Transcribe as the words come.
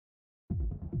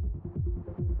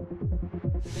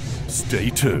Stay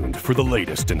tuned for the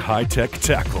latest in high-tech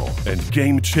tackle and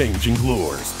game-changing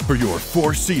lures for your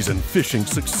four-season fishing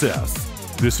success.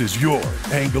 This is your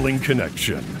Angling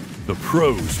Connection, the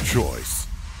pro's choice.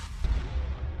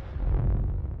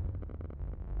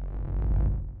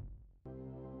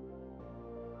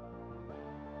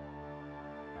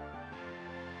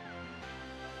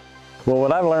 Well,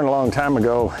 what I've learned a long time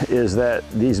ago is that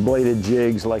these bladed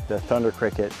jigs like the Thunder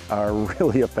Cricket are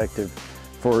really effective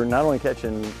for not only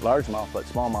catching largemouth, but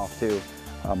smallmouth too.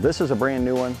 This is a brand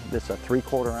new one. It's a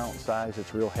 3/4 ounce size.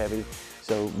 It's real heavy.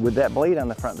 So with that blade on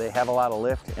the front, they have a lot of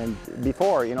lift. And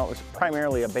before, you know, it was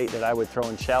primarily a bait that I would throw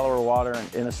in shallower water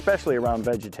and especially around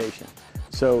vegetation.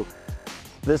 So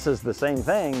this is the same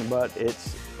thing, but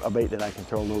it's a bait that I can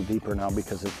throw a little deeper now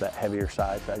because it's that heavier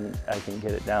size. I can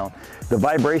get it down. The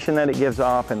vibration that it gives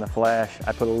off and the flash,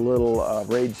 I put a little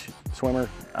Rage swimmer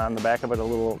on the back of it, a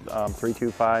little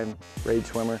 325 Rage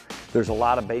swimmer. There's a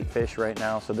lot of bait fish right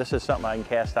now, so this is something I can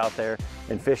cast out there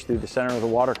and fish through the center of the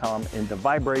water column, and the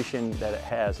vibration that it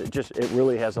has, it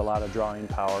really has a lot of drawing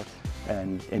power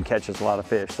and catches a lot of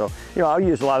fish. So, you know, I'll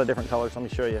use a lot of different colors. Let me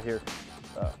show you here.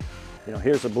 You know,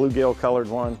 here's a bluegill colored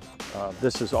one.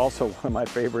 This is also one of my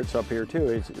favorites up here too.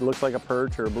 It looks like a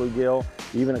perch or a bluegill,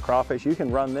 even a crawfish. You can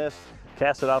run this,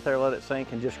 cast it out there, let it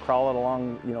sink, and just crawl it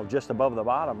along, you know, just above the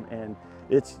bottom. And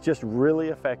it's just really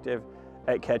effective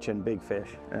at catching big fish.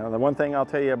 Now, the one thing I'll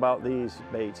tell you about these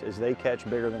baits is they catch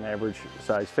bigger than average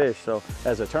size fish. So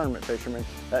as a tournament fisherman,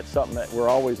 that's something that we're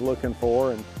always looking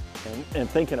for and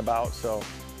thinking about. So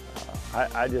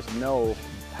I just know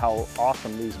how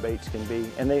awesome these baits can be,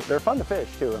 and they're fun to fish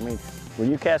too. I mean, when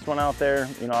you cast one out there,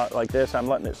 you know, like this, I'm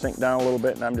letting it sink down a little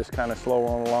bit and I'm just kind of slow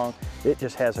rolling along. It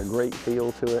just has a great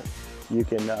feel to it. You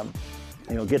can,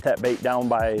 you know, get that bait down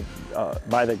by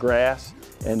the grass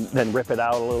and then rip it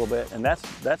out a little bit, and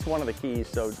that's one of the keys.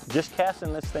 So just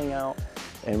casting this thing out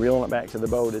and reeling it back to the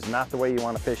boat is not the way you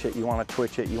want to fish it. You want to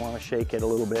twitch it, you want to shake it a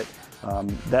little bit.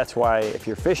 That's why if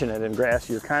you're fishing it in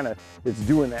grass, it's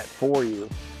doing that for you.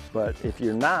 But if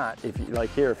you're not,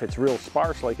 like here, if it's real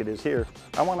sparse like it is here,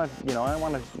 I want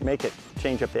to make it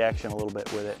change up the action a little bit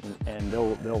with it, and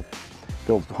they'll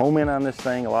home in on this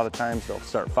thing. A lot of times they'll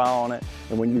start following it,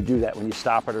 and when you do that, when you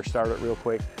stop it or start it real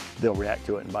quick, they'll react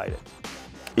to it and bite it.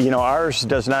 You know, ours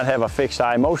does not have a fixed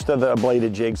eye. Most of the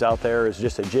bladed jigs out there is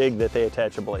just a jig that they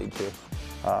attach a blade to.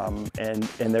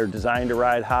 And they're designed to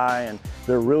ride high, and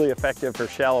they're really effective for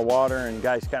shallow water, and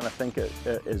guys kind of think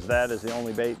that is the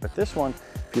only bait. But this one,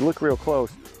 if you look real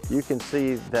close, you can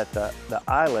see that the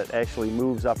eyelet actually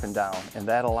moves up and down, and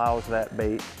that allows that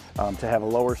bait to have a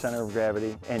lower center of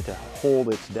gravity and to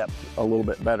hold its depth a little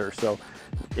bit better. So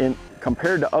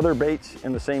compared to other baits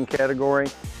in the same category,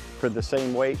 for the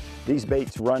same weight, these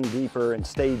baits run deeper and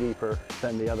stay deeper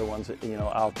than the other ones that, you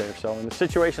know, out there. So in a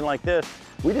situation like this,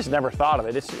 we just never thought of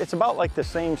it. It's about like the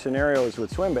same scenario as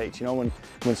with swim baits. You know,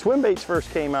 when swim baits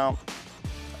first came out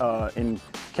in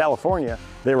California,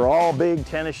 they were all big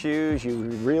tennis shoes. You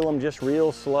reel them just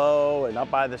real slow and up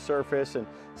by the surface. And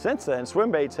since then, swim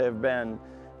baits have been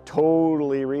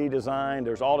totally redesigned.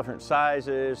 There's all different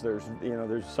sizes. There's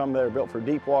some that are built for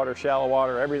deep water, shallow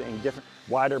water, everything different,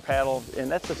 wider paddles.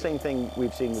 And that's the same thing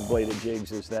we've seen with bladed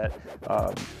jigs, is that,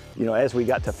 you know, as we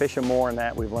got to fish them more and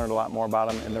that, we've learned a lot more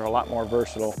about them, and they're a lot more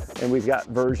versatile. And we've got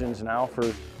versions now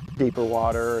for deeper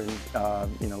water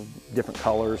and, you know, different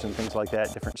colors and things like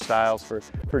that, different styles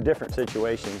for different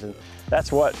situations. And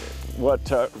that's what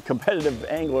competitive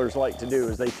anglers like to do,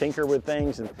 is they tinker with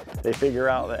things and they figure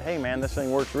out that, hey man, this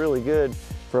thing works really good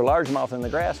for largemouth in the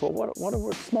grass. Well, what are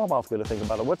smallmouth going to think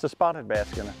about it? What's a spotted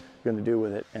bass going to do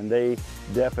with it? And they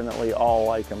definitely all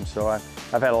like them. So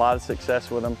I've had a lot of success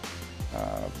with them.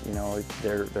 You know,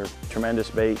 they're tremendous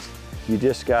baits. You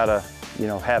just gotta, you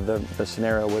know, have the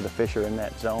scenario where the fish are in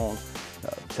that zone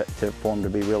for them to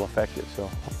be real effective. So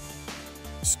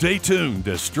stay tuned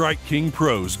as Strike King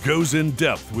Pros goes in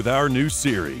depth with our new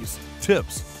series,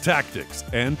 Tips, Tactics,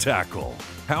 and Tackle.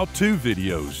 How-to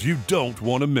videos you don't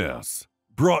want to miss.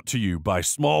 Brought to you by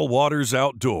Small Waters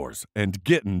Outdoors and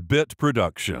Gettin' Bit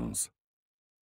Productions.